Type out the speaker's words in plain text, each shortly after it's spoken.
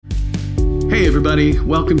everybody.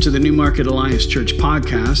 Welcome to the New Market Alliance Church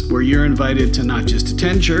podcast, where you're invited to not just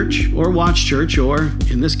attend church or watch church or,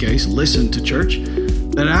 in this case, listen to church,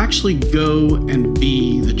 but actually go and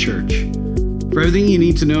be the church. For everything you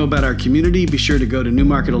need to know about our community, be sure to go to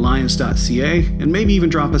newmarketalliance.ca and maybe even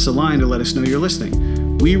drop us a line to let us know you're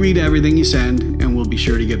listening. We read everything you send and we'll be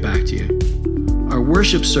sure to get back to you. Our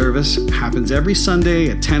worship service happens every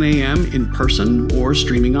Sunday at 10 a.m. in person or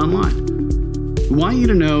streaming online. We want you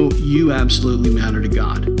to know you absolutely matter to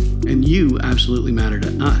God, and you absolutely matter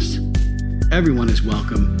to us. Everyone is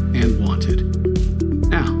welcome and wanted.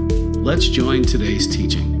 Now, let's join today's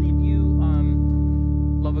teaching. How many of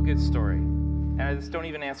you love a good story? And I just don't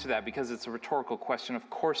even answer that because it's a rhetorical question. Of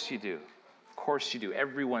course you do. Of course you do.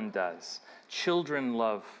 Everyone does. Children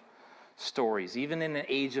love stories. Even in an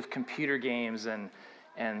age of computer games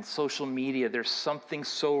and social media, there's something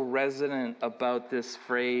so resonant about this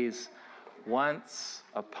phrase, once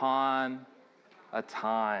upon a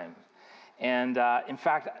time. And in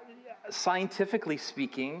fact, scientifically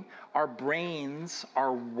speaking, our brains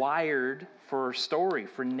are wired for story,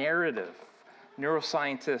 for narrative.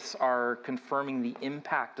 Neuroscientists are confirming the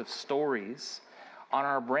impact of stories on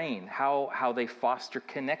our brain, how they foster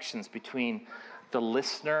connections between the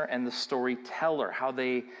listener and the storyteller, how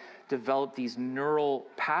they develop these neural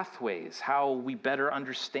pathways, how we better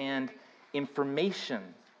understand information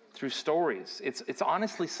through stories. It's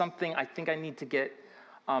honestly something I think I need to get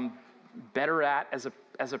better at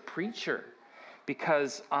as a preacher,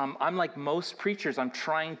 because I'm like most preachers. I'm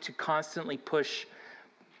trying to constantly push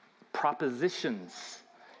propositions,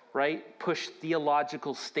 right? Push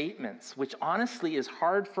theological statements, which honestly is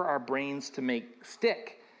hard for our brains to make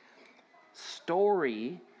stick.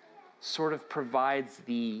 Story sort of provides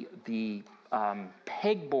the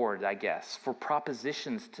pegboard, I guess, for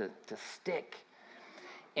propositions to stick.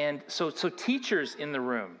 And so teachers in the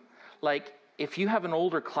room, like if you have an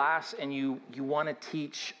older class and you want to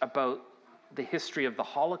teach about the history of the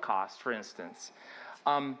Holocaust, for instance,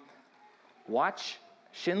 watch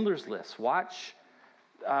Schindler's List, watch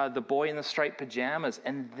The Boy in the Striped Pajamas,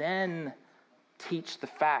 and then teach the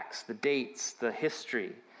facts, the dates, the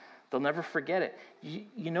history. They'll never forget it.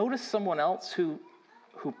 You notice someone else who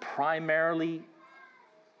primarily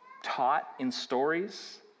taught in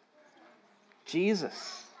stories?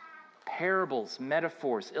 Jesus. Parables,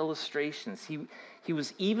 metaphors, illustrations. He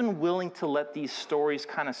was even willing to let these stories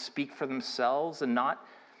kind of speak for themselves and not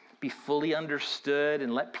be fully understood,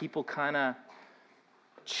 and let people kind of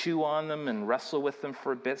chew on them and wrestle with them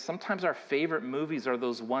for a bit. Sometimes our favorite movies are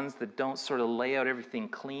those ones that don't sort of lay out everything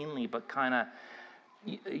cleanly, but kind of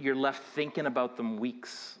you're left thinking about them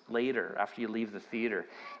weeks later after you leave the theater.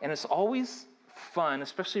 And it's always fun,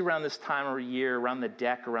 especially around this time of year, around the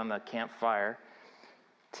deck, around the campfire,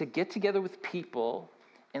 to get together with people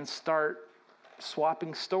and start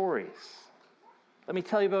swapping stories. Let me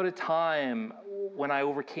tell you about a time when I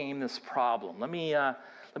overcame this problem. Let me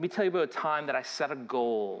tell you about a time that I set a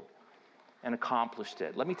goal and accomplished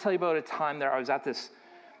it. Let me tell you about a time that I was at this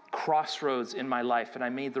crossroads in my life and I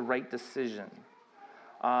made the right decision.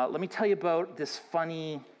 Let me tell you about this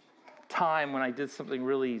funny time when I did something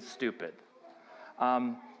really stupid.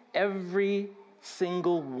 Every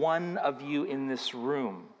single one of you in this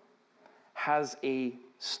room has a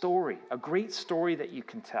story, a great story that you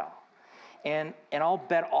can tell. And I'll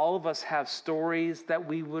bet all of us have stories that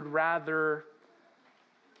we would rather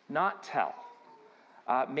not tell.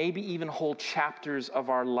 Maybe even whole chapters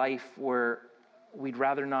of our life where we'd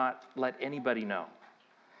rather not let anybody know.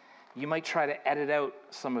 You might try to edit out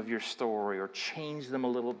some of your story or change them a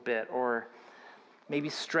little bit, or maybe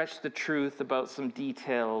stretch the truth about some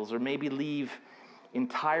details, or maybe leave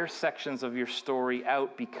entire sections of your story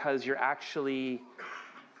out because you're actually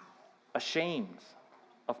ashamed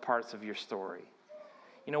of parts of your story.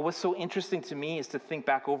 You know, what's so interesting to me is to think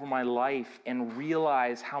back over my life and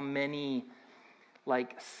realize how many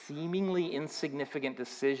seemingly insignificant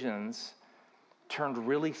decisions turned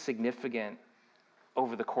really significant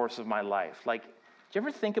over the course of my life. Do you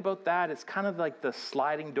ever think about that? It's kind of like the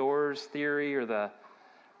sliding doors theory or the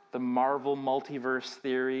Marvel multiverse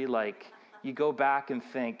theory. You go back and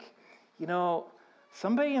think,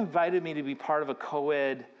 somebody invited me to be part of a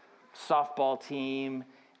co-ed softball team,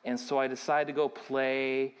 and so I decided to go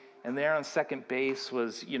play, and there on second base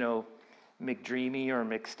was, McDreamy or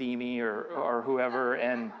McSteamy or whoever,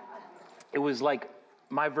 and it was like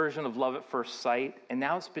my version of love at first sight, and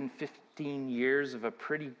now it's been 15 years of a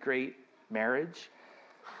pretty great marriage,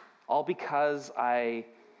 all because I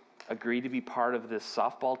agreed to be part of this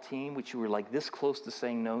softball team, which you were this close to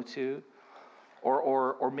saying no to.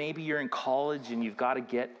 Or maybe you're in college and you've got to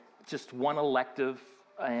get just one elective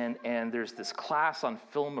and there's this class on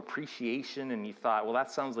film appreciation, and you thought, well,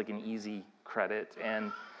 that sounds like an easy credit.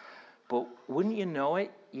 But wouldn't you know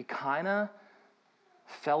it, you kind of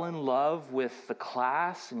fell in love with the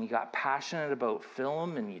class, and you got passionate about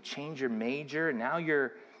film, and you changed your major, and now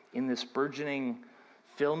you're in this burgeoning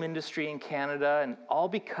film industry in Canada, and all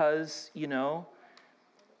because,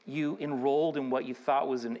 you enrolled in what you thought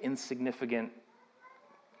was an insignificant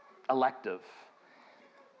elective.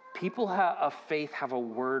 People of faith have a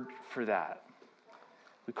word for that.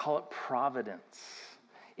 We call it providence.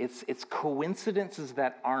 It's coincidences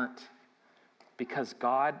that aren't, because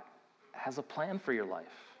God has a plan for your life.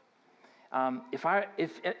 If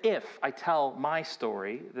I tell my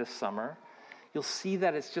story this summer, you'll see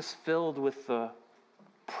that it's just filled with the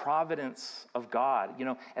providence of God.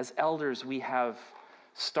 As elders, we have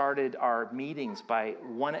started our meetings by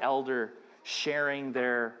one elder sharing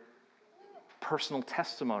their personal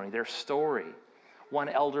testimony, their story, one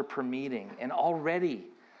elder per meeting. And already,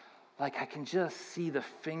 I can just see the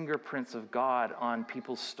fingerprints of God on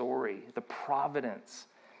people's story, the providence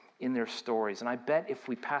in their stories. And I bet if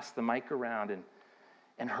we passed the mic around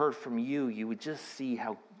and heard from you, you would just see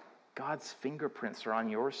how God's fingerprints are on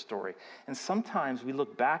your story. And sometimes we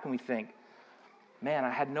look back and we think, man,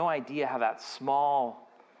 I had no idea how that small,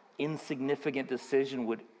 insignificant decision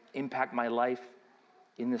would impact my life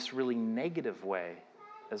in this really negative way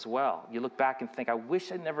as well. You look back and think, I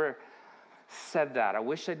wish I'd never said that. I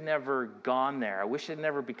wish I'd never gone there. I wish I'd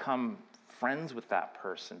never become friends with that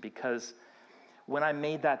person, because when I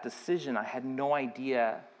made that decision, I had no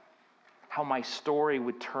idea how my story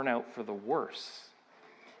would turn out for the worse.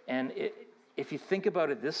 And if you think about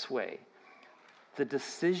it this way, the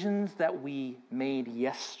decisions that we made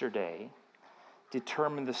yesterday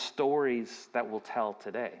determine the stories that we'll tell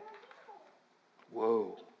today.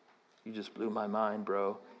 Whoa, you just blew my mind,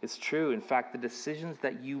 bro. It's true. In fact, the decisions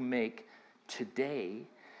that you make today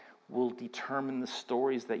will determine the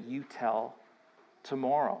stories that you tell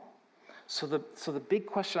tomorrow. So the big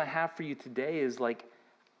question I have for you today is,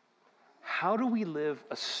 how do we live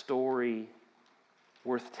a story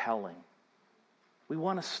worth telling? We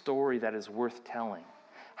want a story that is worth telling.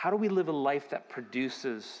 How do we live a life that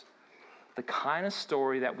produces the kind of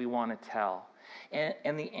story that we want to tell?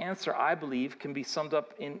 And the answer, I believe, can be summed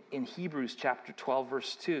up in Hebrews chapter 12,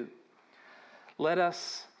 verse 2. Let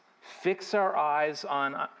us fix our eyes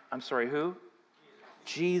on, who?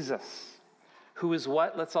 Jesus. Who is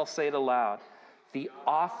what? Let's all say it aloud. The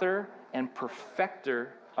author and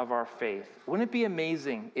perfecter of our faith. Wouldn't it be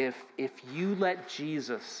amazing if you let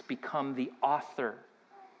Jesus become the author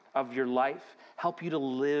of your life, help you to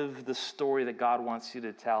live the story that God wants you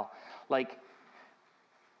to tell?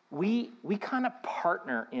 We kind of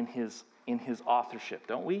partner in his authorship,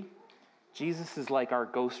 don't we? Jesus is like our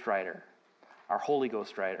ghostwriter, our Holy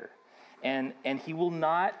Ghost writer. And he will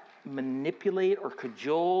not manipulate or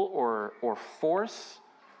cajole or force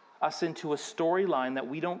us into a storyline that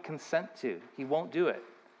we don't consent to. He won't do it.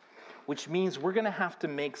 Which means we're going to have to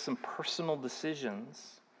make some personal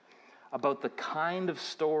decisions about the kind of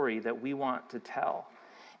story that we want to tell.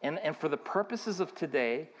 And for the purposes of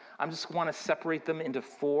today, I just want to separate them into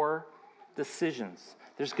 4 decisions.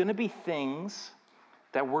 There's going to be things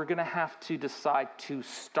that we're going to have to decide to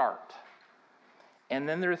start. And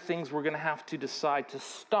then there are things we're going to have to decide to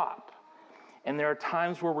stop. And there are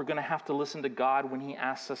times where we're going to have to listen to God when he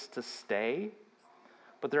asks us to stay.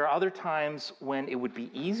 But there are other times when it would be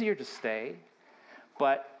easier to stay.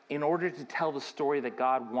 But in order to tell the story that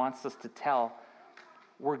God wants us to tell,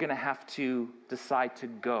 we're going to have to decide to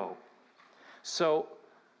go. So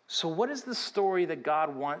what is the story that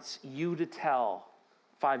God wants you to tell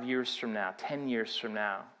 5 years from now, 10 years from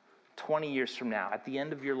now, 20 years from now, at the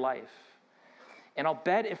end of your life? And I'll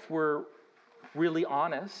bet if we're really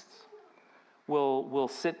honest, we'll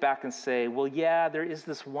sit back and say, well, yeah, there is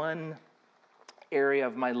this one area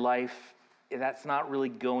of my life that's not really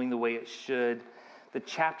going the way it should. The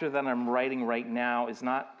chapter that I'm writing right now is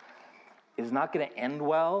not going to end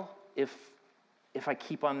well if I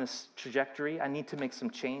keep on this trajectory. I need to make some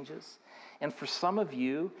changes. And for some of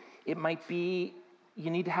you, it might be you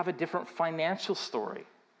need to have a different financial story.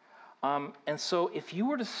 And so if you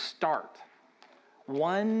were to start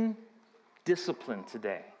one discipline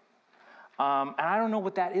today, and I don't know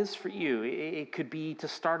what that is for you. It could be to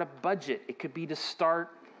start a budget. It could be to start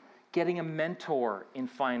getting a mentor in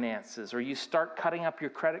finances, or you start cutting up your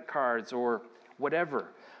credit cards or whatever.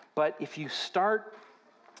 But if you start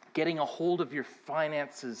getting a hold of your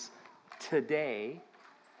finances today,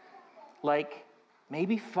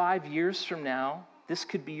 maybe 5 years from now, this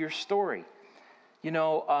could be your story.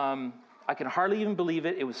 I can hardly even believe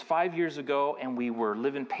it. It was 5 years ago, and we were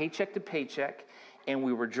living paycheck to paycheck, and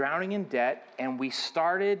we were drowning in debt, and we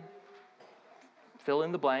started, fill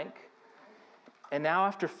in the blank. And now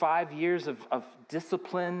after 5 years of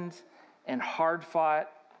disciplined and hard-fought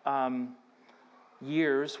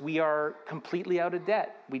years, we are completely out of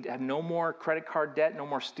debt. We have no more credit card debt, no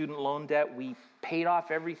more student loan debt. We paid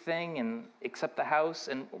off everything except the house,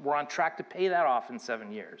 and we're on track to pay that off in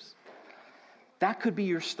 7 years. That could be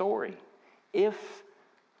your story. If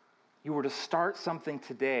you were to start something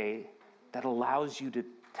today that allows you to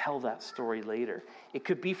tell that story later. It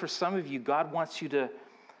could be for some of you, God wants you to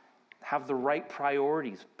have the right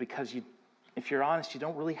priorities because if you're honest, you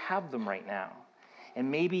don't really have them right now. And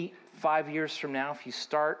maybe 5 years from now, if you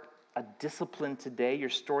start a discipline today, your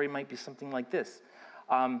story might be something like this.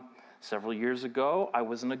 Several years ago, I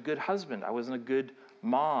wasn't a good husband. I wasn't a good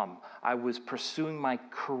mom. I was pursuing my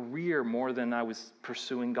career more than I was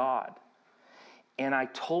pursuing God. And I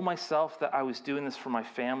told myself that I was doing this for my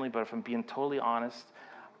family, but if I'm being totally honest,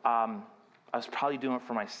 I was probably doing it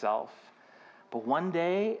for myself. But one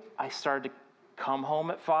day, I started to come home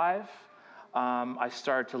at 5. I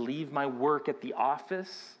started to leave my work at the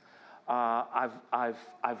office.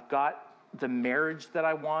 I've got the marriage that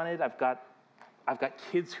I wanted. I've got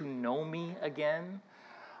kids who know me again.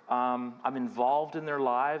 I'm involved in their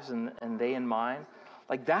lives and they in mine.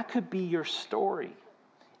 Like that could be your story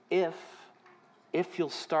if you'll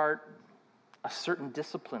start a certain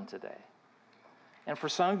discipline today. And for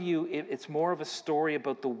some of you, it's more of a story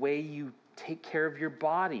about the way you take care of your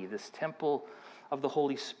body, this temple of the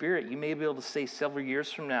Holy Spirit. You may be able to say several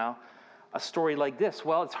years from now a story like this.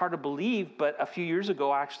 Well, it's hard to believe, but a few years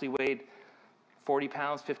ago I actually weighed 40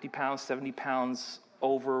 pounds, 50 pounds, 70 pounds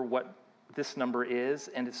over what this number is.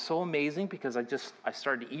 And it's so amazing because I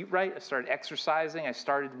started to eat right, I started exercising, I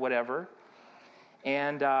started whatever.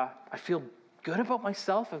 And I feel good about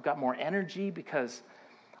myself. I've got more energy because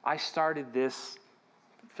I started this,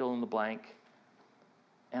 fill in the blank,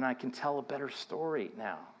 and I can tell a better story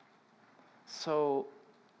now. So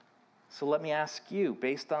let me ask you,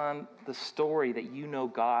 based on the story that you know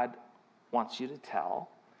God wants you to tell,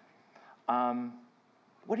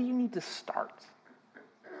 what do you need to start?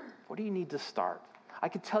 What do you need to start? I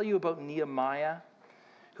could tell you about Nehemiah,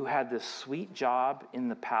 who had this sweet job in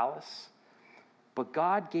the palace, but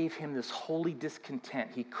God gave him this holy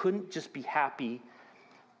discontent. He couldn't just be happy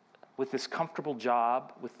with this comfortable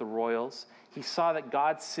job with the royals. He saw that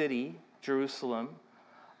God's city, Jerusalem,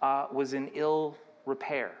 was in ill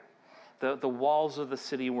repair. The walls of the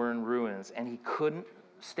city were in ruins, and he couldn't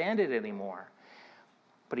stand it anymore.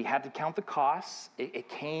 But he had to count the costs. It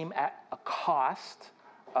came at a cost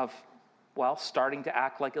of, starting to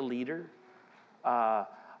act like a leader.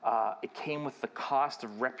 It came with the cost of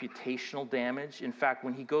reputational damage. In fact,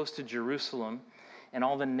 when he goes to Jerusalem, and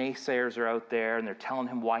all the naysayers are out there, and they're telling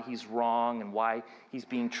him why he's wrong and why he's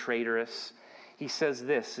being traitorous, he says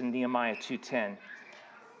this in Nehemiah 2:10.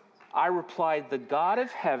 I replied, the God of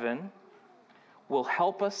heaven will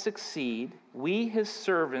help us succeed. We, his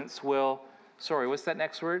servants, will, what's that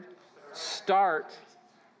next word? Start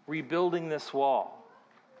rebuilding this wall.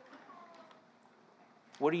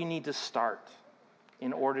 What do you need to start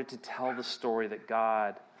in order to tell the story that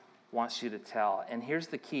God wants you to tell? And here's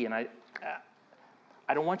the key, and I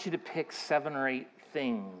don't want you to pick 7 or 8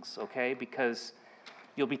 things, okay? Because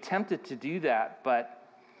you'll be tempted to do that, but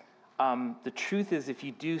the truth is if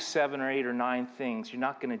you do 7 or 8 or 9 things, you're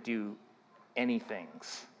not going to do any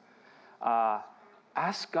things.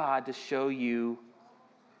 Ask God to show you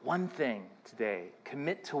one thing today.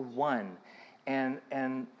 Commit to one and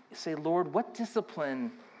say, Lord, what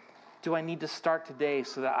discipline do I need to start today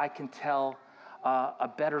so that I can tell a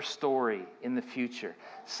better story in the future?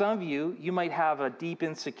 Some of you might have a deep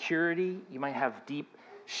insecurity. You might have deep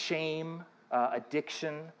shame,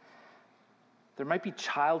 addiction. There might be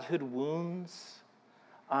childhood wounds.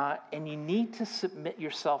 And you need to submit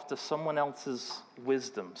yourself to someone else's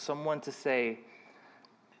wisdom, someone to say,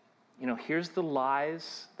 here's the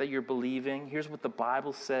lies that you're believing. Here's what the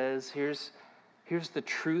Bible says. Here's the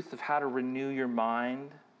truth of how to renew your mind.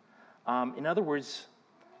 In other words,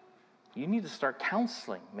 you need to start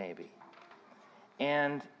counseling, maybe.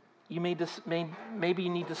 And maybe you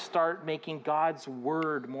need to start making God's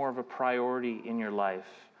word more of a priority in your life.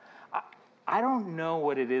 I don't know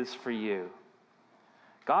what it is for you.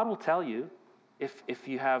 God will tell you if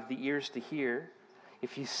you have the ears to hear,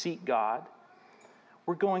 if you seek God.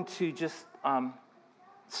 We're going to just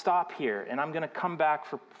stop here, and I'm going to come back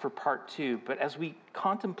for part 2. But as we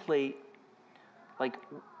contemplate,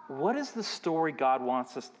 what is the story God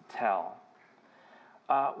wants us to tell?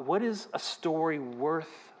 What is a story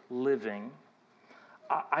worth living,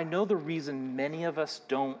 I know the reason many of us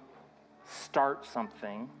don't start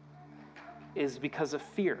something is because of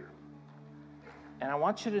fear. And I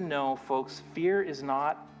want you to know, folks, fear is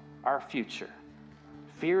not our future.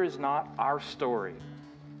 Fear is not our story.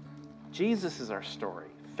 Jesus is our story.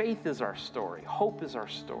 Faith is our story. Hope is our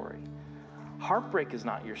story. Heartbreak is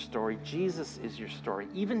not your story. Jesus is your story.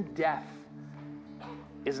 Even death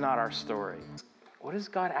is not our story. What is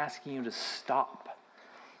God asking you to stop?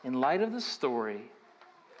 In light of the story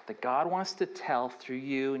that God wants to tell through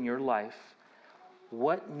you in your life,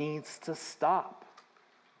 what needs to stop?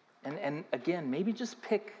 And again, maybe just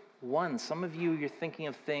pick one. Some of you're thinking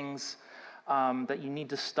of things that you need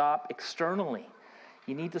to stop externally.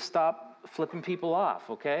 You need to stop flipping people off,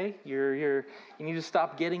 okay? You need to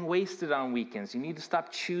stop getting wasted on weekends. You need to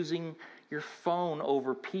stop choosing your phone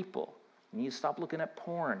over people. You need to stop looking at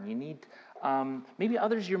porn. You need, maybe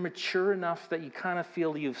others, you're mature enough that you kind of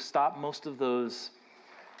feel you've stopped most of those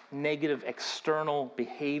negative external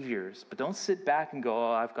behaviors, but don't sit back and go,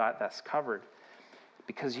 oh, I've got that's covered,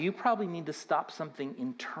 because you probably need to stop something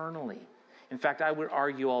internally. In fact, I would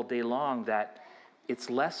argue all day long that it's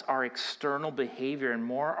less our external behavior and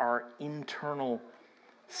more our internal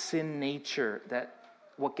sin nature that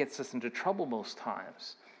what gets us into trouble most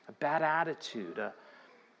times. A bad attitude, a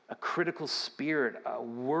critical spirit,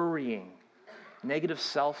 worrying, negative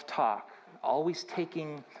self-talk, always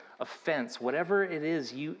taking offense. Whatever it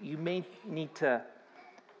is, you may need to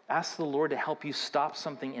ask the Lord to help you stop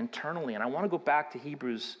something internally. And I want to go back to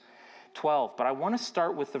Hebrews 12, but I want to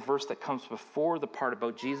start with the verse that comes before the part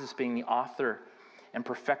about Jesus being the author and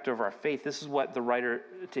perfecter of our faith. This is what the writer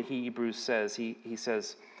to Hebrews says. He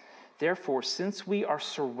says, therefore, since we are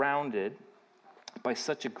surrounded by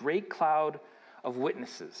such a great cloud of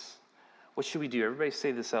witnesses, what should we do? Everybody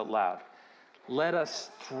say this out loud. Let us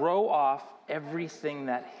throw off everything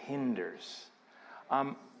that hinders.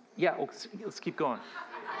 Let's keep going.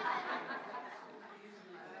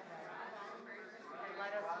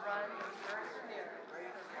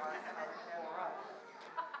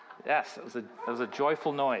 Yes, that was a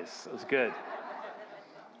joyful noise. It was good.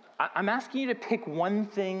 I'm asking you to pick one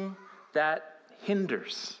thing that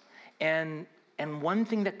hinders and one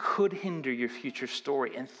thing that could hinder your future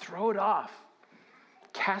story and throw it off.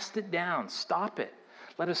 Cast it down. Stop it.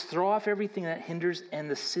 Let us throw off everything that hinders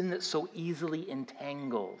and the sin that so easily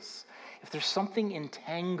entangles. If there's something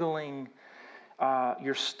entangling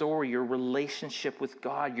your story, your relationship with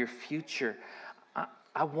God, your future,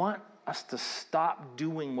 I want us to stop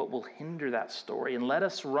doing what will hinder that story and let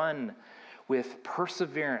us run with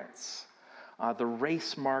perseverance the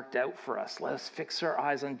race marked out for us. Let us fix our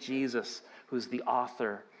eyes on Jesus, who's the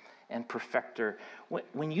author and perfecter.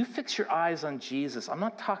 When you fix your eyes on Jesus, I'm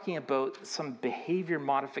not talking about some behavior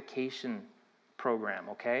modification program,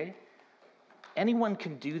 okay? Anyone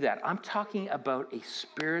can do that. I'm talking about a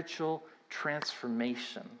spiritual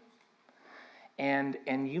transformation. And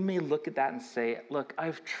you may look at that and say, look,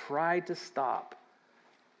 I've tried to stop.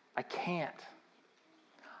 I can't.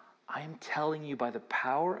 I am telling you by the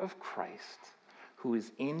power of Christ who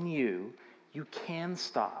is in you, you can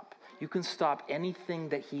stop. You can stop anything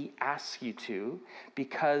that he asks you to,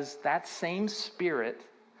 because that same spirit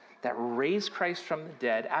that raised Christ from the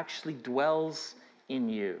dead actually dwells in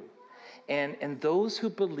you. And those who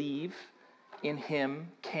believe in him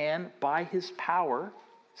can, by his power,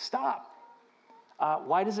 stop.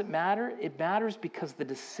 Why does it matter? It matters because the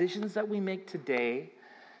decisions that we make today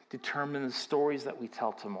determine the stories that we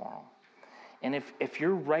tell tomorrow. And if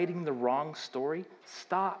you're writing the wrong story,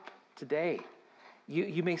 stop today.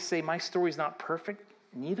 You may say, my story's not perfect.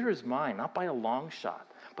 Neither is mine, not by a long shot.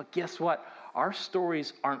 But guess what? Our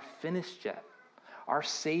stories aren't finished yet. Our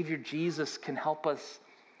Savior Jesus can help us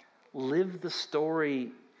live the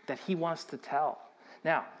story that he wants to tell.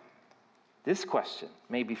 Now, this question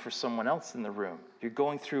may be for someone else in the room. You're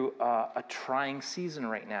going through a trying season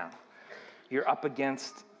right now. You're up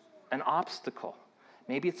against an obstacle.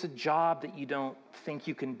 Maybe it's a job that you don't think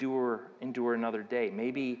you can endure another day.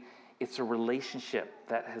 Maybe it's a relationship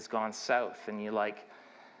that has gone south and you're like,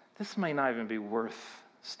 this might not even be worth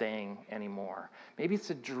staying anymore. Maybe it's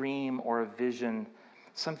a dream or a vision,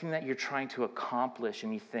 something that you're trying to accomplish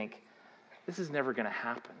and you think, this is never going to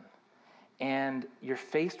happen. And you're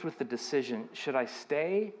faced with the decision, should I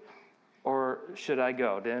stay or should I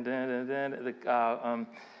go? There's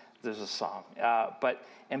a song.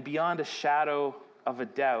 And beyond a shadow of a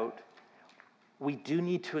doubt, we do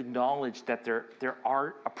need to acknowledge that there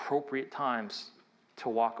are appropriate times to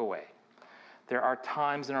walk away. There are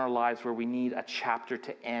times in our lives where we need a chapter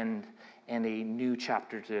to end and a new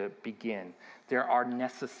chapter to begin. There are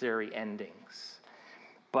necessary endings.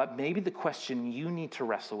 But maybe the question you need to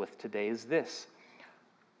wrestle with today is this.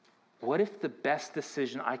 What if the best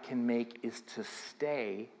decision I can make is to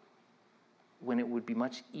stay when it would be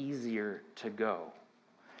much easier to go?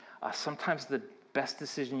 Sometimes the best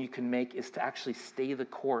decision you can make is to actually stay the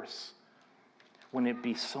course when it'd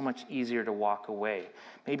be so much easier to walk away.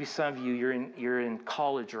 Maybe some of you, you're in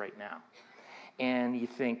college right now, and you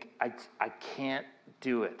think, I can't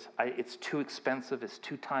do it. It's too expensive, it's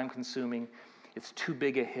too time consuming, it's too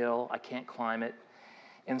big a hill, I can't climb it.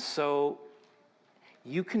 And so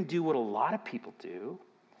you can do what a lot of people do,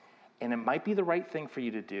 and it might be the right thing for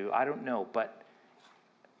you to do, I don't know, but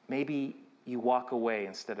maybe you walk away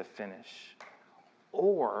instead of finish.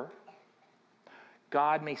 Or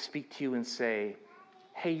God may speak to you and say,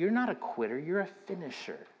 hey, you're not a quitter, you're a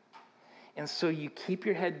finisher. And so you keep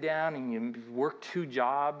your head down and you work 2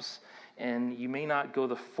 jobs, and you may not go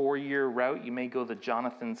the 4-year route, you may go the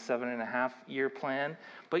Jonathan 7.5-year plan,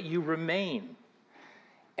 but you remain.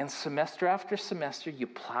 And semester after semester, you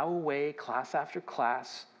plow away, class after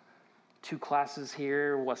class, 2 classes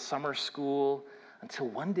here, summer school, until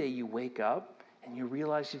one day you wake up and you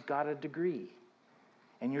realize you've got a degree.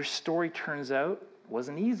 And your story turns out,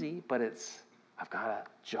 wasn't easy, but I've got a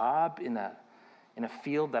job in a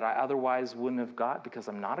field that I otherwise wouldn't have got because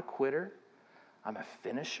I'm not a quitter, I'm a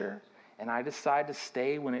finisher, and I decide to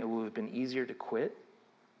stay when it would have been easier to quit.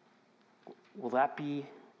 Will that be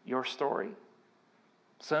your story?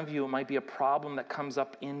 Some of you, it might be a problem that comes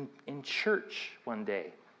up in church one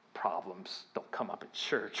day. Problems don't come up at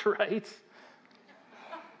church, right?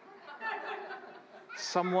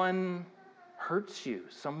 Someone hurts you,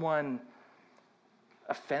 someone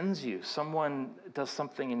offends you, someone does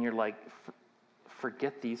something and you're like,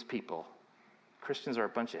 forget these people. Christians are a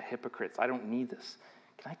bunch of hypocrites. I don't need this.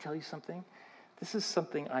 Can I tell you something? This is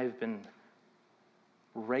something I've been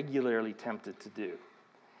regularly tempted to do.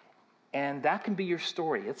 And that can be your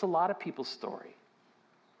story. It's a lot of people's story.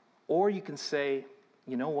 Or you can say,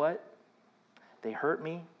 you know what? They hurt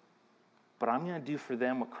me, but I'm going to do for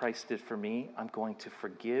them what Christ did for me. I'm going to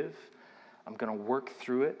forgive. I'm going to work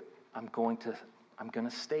through it. I'm going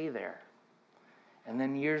to stay there. And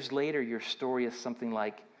then years later, your story is something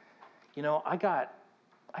like, I got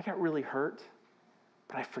really hurt,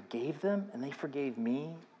 but I forgave them and they forgave me.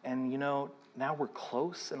 And, now we're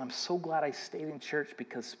close. And I'm so glad I stayed in church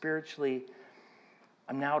because spiritually,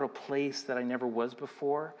 I'm now at a place that I never was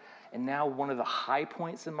before. And now one of the high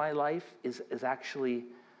points in my life is actually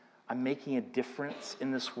I'm making a difference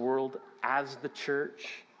in this world as the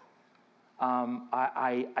church.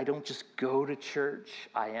 I don't just go to church.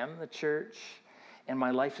 I am the church. And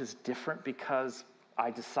my life is different because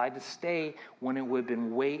I decide to stay when it would have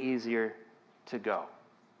been way easier to go.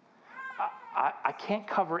 I can't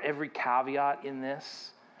cover every caveat in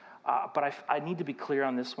this, but I need to be clear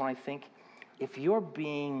on this one. I think if you're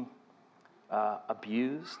being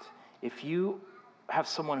abused, if you have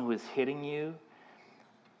someone who is hitting you,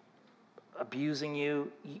 abusing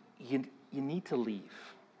you, you need to leave.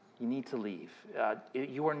 You need to leave.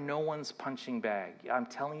 You are no one's punching bag. I'm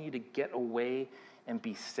telling you to get away and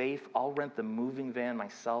be safe. I'll rent the moving van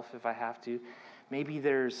myself if I have to. Maybe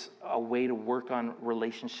there's a way to work on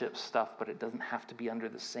relationship stuff, but it doesn't have to be under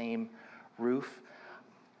the same roof.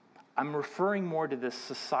 I'm referring more to this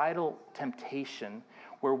societal temptation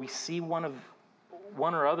where we see one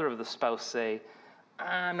or other of the spouse say,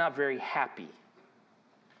 I'm not very happy.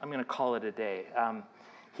 I'm going to call it a day.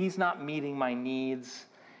 He's not meeting my needs.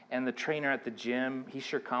 And the trainer at the gym, he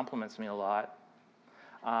sure compliments me a lot.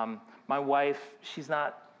 My wife, she's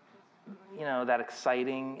not, that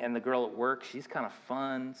exciting. And the girl at work, she's kind of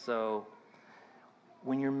fun. So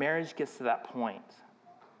when your marriage gets to that point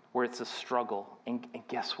where it's a struggle, and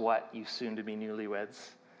guess what, you soon-to-be newlyweds,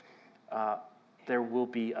 there will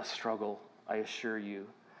be a struggle, I assure you,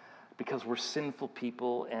 because we're sinful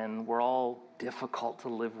people and we're all difficult to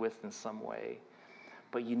live with in some way.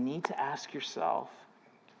 But you need to ask yourself,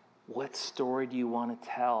 what story do you want to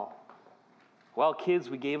tell? Well, kids,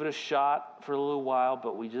 we gave it a shot for a little while,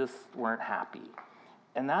 but we just weren't happy.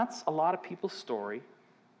 And that's a lot of people's story.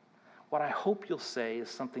 What I hope you'll say is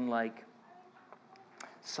something like,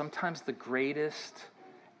 sometimes the greatest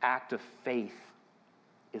act of faith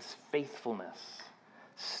is faithfulness,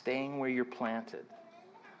 staying where you're planted.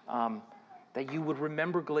 That you would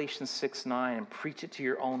remember Galatians 6:9 and preach it to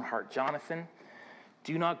your own heart. Jonathan,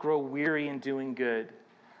 do not grow weary in doing good,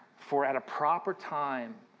 for at a proper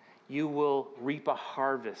time you will reap a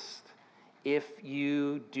harvest if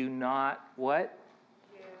you do not, what?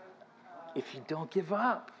 If you don't give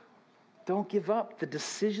up. Don't give up. The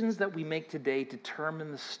decisions that we make today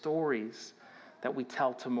determine the stories that we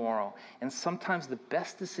tell tomorrow. And sometimes the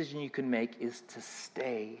best decision you can make is to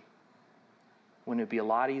stay when it'd be a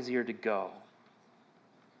lot easier to go.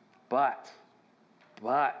 But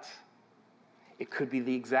it could be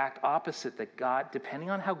the exact opposite, that God, depending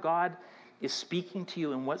on how God is speaking to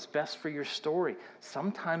you and what's best for your story,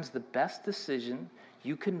 sometimes the best decision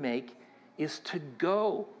you can make is to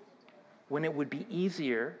go when it would be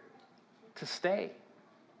easier to stay.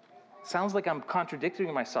 Sounds like I'm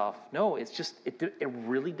contradicting myself. No, it's just, it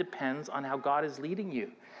really depends on how God is leading you.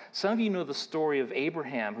 Some of you know the story of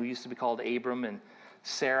Abraham, who used to be called Abram, and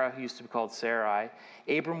Sarah, who used to be called Sarai.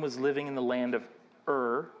 Abram was living in the land of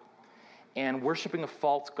Ur and worshiping a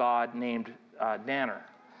false god named Nanner.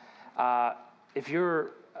 If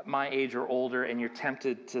you're my age or older and you're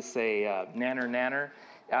tempted to say Nanner,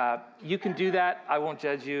 you can do that. I won't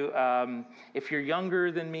judge you. If you're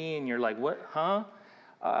younger than me and you're like, what, huh?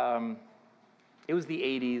 It was the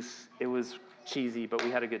 80s. It was cheesy, but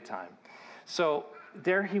we had a good time. So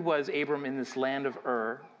there he was, Abram, in this land of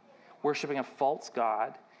Ur, worshiping a false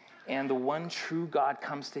god, and the one true God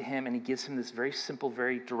comes to him, and he gives him this very simple,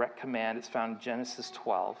 very direct command. It's found in Genesis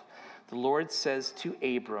 12. The Lord says to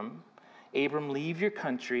Abram, leave your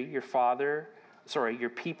country, your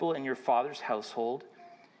people and your father's household,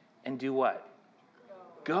 and do what?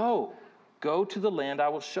 Go. Go to the land I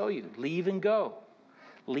will show you. Leave and go.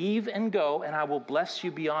 Leave and go, and I will bless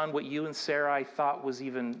you beyond what you and Sarai thought was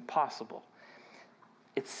even possible.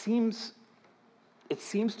 It seems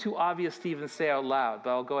too obvious to even say out loud,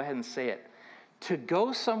 but I'll go ahead and say it. To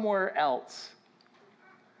go somewhere else,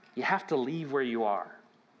 you have to leave where you are.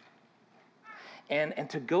 And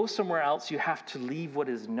to go somewhere else, you have to leave what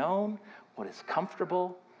is known, what is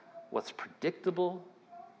comfortable, what's predictable,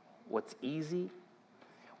 what's easy.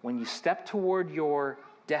 When you step toward your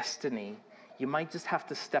destiny, you might just have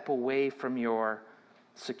to step away from your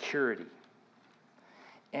security.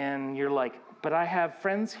 And you're like, but I have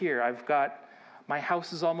friends here. My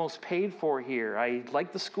house is almost paid for here. I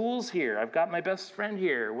like the schools here. I've got my best friend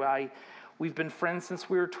here. We've been friends since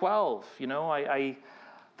we were 12.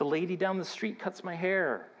 The lady down the street cuts my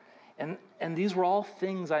hair. And these were all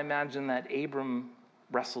things I imagine that Abram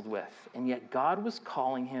wrestled with. And yet God was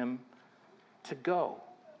calling him to go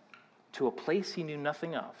to a place he knew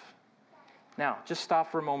nothing of. Now, just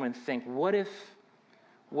stop for a moment and think, what if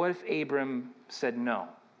Abram said no?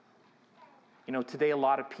 Today a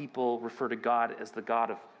lot of people refer to God as the God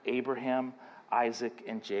of Abraham, Isaac,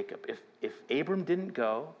 and Jacob. If Abram didn't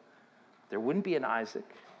go, there wouldn't be an Isaac,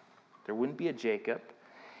 there wouldn't be a Jacob,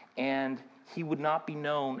 and he would not be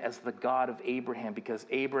known as the God of Abraham, because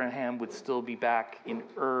Abraham would still be back in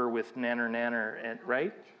Ur with Nanner, and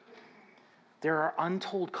right? There are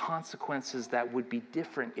untold consequences that would be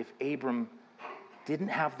different if Abram didn't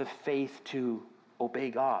have the faith to obey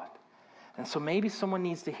God. And so maybe someone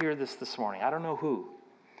needs to hear this morning. I don't know who.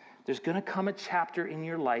 There's going to come a chapter in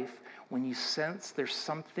your life when you sense there's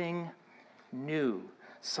something new,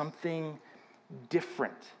 something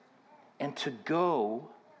different. And to go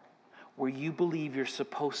where you believe you're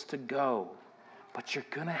supposed to go, but you're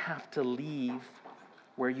going to have to leave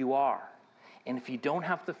where you are. And if you don't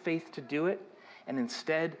have the faith to do it, and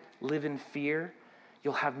instead live in fear,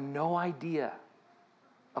 you'll have no idea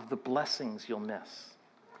of the blessings you'll miss.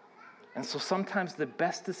 And so sometimes the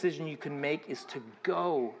best decision you can make is to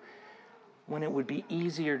go when it would be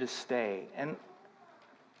easier to stay. And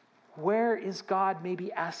where is God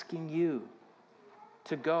maybe asking you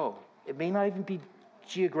to go? It may not even be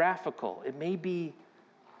geographical. It may be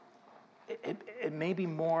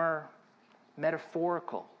more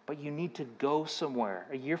metaphorical, but you need to go somewhere.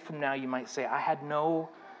 A year from now, you might say, I had no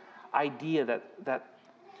idea that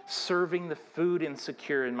serving the food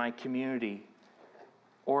insecure in my community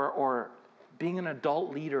or being an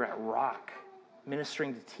adult leader at Rock,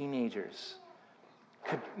 ministering to teenagers,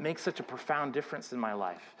 could make such a profound difference in my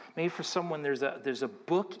life. Maybe for someone, there's a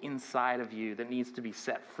book inside of you that needs to be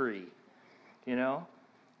set free.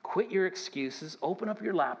 Quit your excuses, open up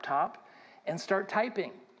your laptop, and start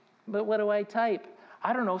typing. But what do I type?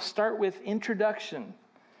 I don't know, start with introduction,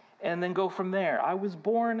 and then go from there. I was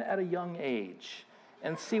born at a young age,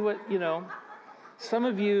 and see what, some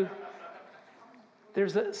of you,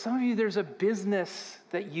 there's a business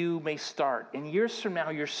that you may start. And years from now,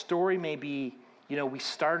 your story may be, we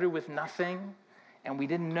started with nothing and we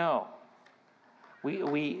didn't know. We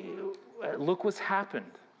look what's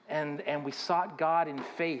happened. And we sought God in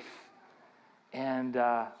faith. And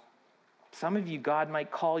some of you, God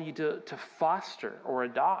might call you to foster or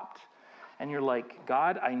adopt. And you're like,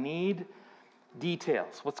 God, I need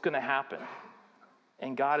details. What's going to happen?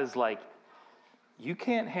 And God is like, you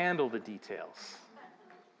can't handle the details.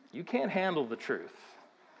 You can't handle the truth.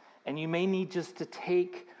 And you may need just to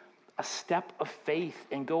take a step of faith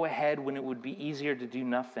and go ahead when it would be easier to do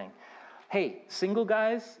nothing. Hey, single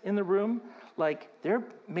guys in the room, like there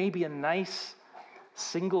may be a nice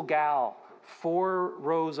single gal 4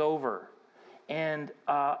 rows over. And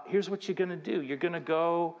here's what you're going to do. You're going to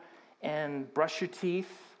go and brush your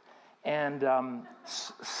teeth and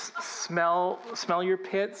smell your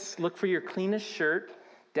pits, look for your cleanest shirt,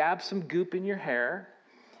 dab some goop in your hair,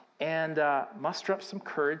 and muster up some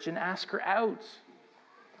courage and ask her out.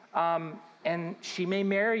 And she may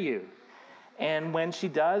marry you. And when she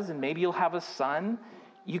does, and maybe you'll have a son,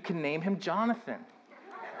 you can name him Jonathan.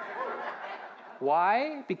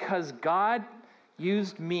 Why? Because God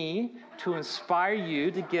used me to inspire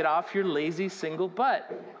you to get off your lazy single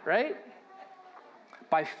butt, right?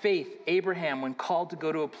 By faith, Abraham, when called to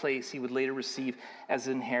go to a place he would later receive as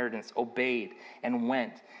an inheritance, obeyed and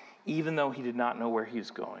went, even though he did not know where he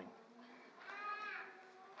was going.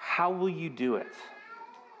 How will you do it?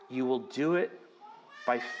 You will do it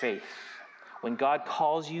by faith. When God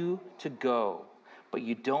calls you to go, but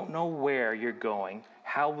you don't know where you're going,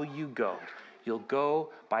 how will you go? You'll go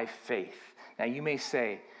by faith. Now you may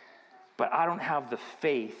say, but I don't have the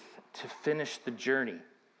faith to finish the journey.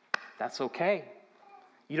 That's okay.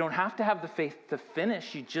 You don't have to have the faith to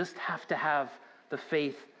finish. You just have to have the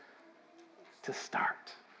faith to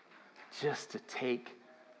start. Just to take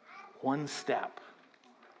one step.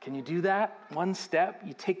 Can you do that? One step.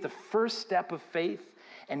 You take the first step of faith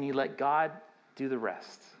and you let God do the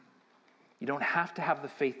rest. You don't have to have the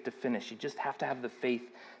faith to finish. You just have to have the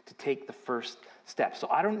faith to take the first step. So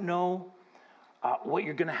I don't know what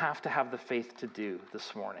you're going to have the faith to do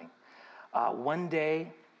this morning. One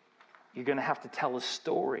day, you're going to have to tell a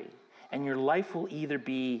story. And your life will either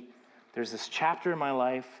be, there's this chapter in my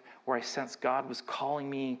life where I sensed God was calling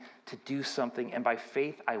me to do something. And by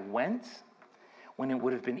faith, I went when it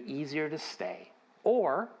would have been easier to stay.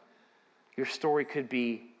 Or your story could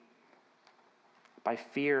be, by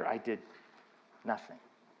fear, I did nothing.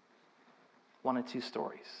 One of two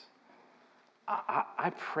stories.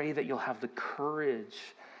 I pray that you'll have the courage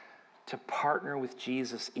to partner with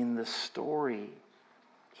Jesus in the story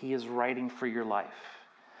he is writing for your life.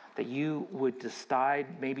 That you would decide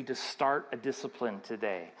maybe to start a discipline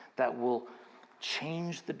today that will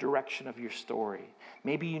change the direction of your story.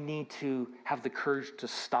 Maybe you need to have the courage to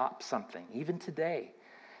stop something, even today,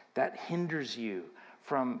 that hinders you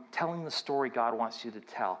from telling the story God wants you to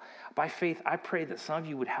tell. By faith, I pray that some of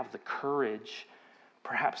you would have the courage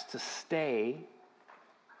perhaps to stay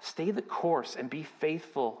the course and be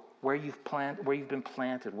faithful where you've been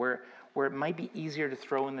planted, where it might be easier to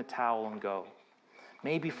throw in the towel and go.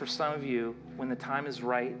 Maybe for some of you, when the time is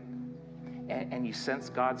right and you sense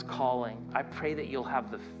God's calling, I pray that you'll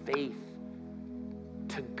have the faith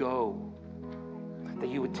to go, that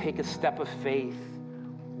you would take a step of faith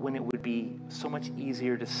when it would be so much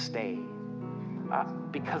easier to stay.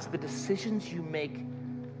 Because the decisions you make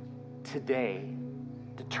today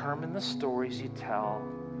determine the stories you tell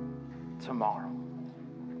tomorrow.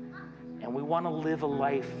 And we want to live a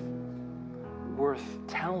life worth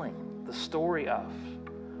telling the story of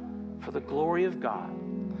for the glory of God.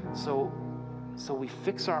 So we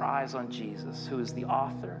fix our eyes on Jesus, who is the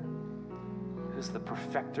author, who's the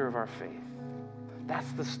perfecter of our faith.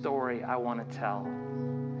 That's the story I want to tell.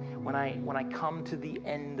 When I come to the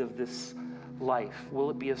end of this life,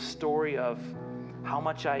 will it be a story of how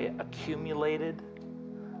much I accumulated,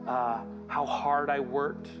 how hard I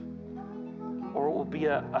worked, or it will be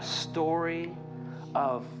a story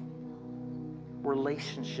of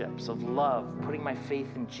relationships, of love, putting my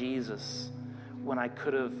faith in Jesus when I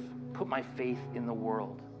could have put my faith in the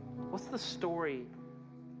world? What's the story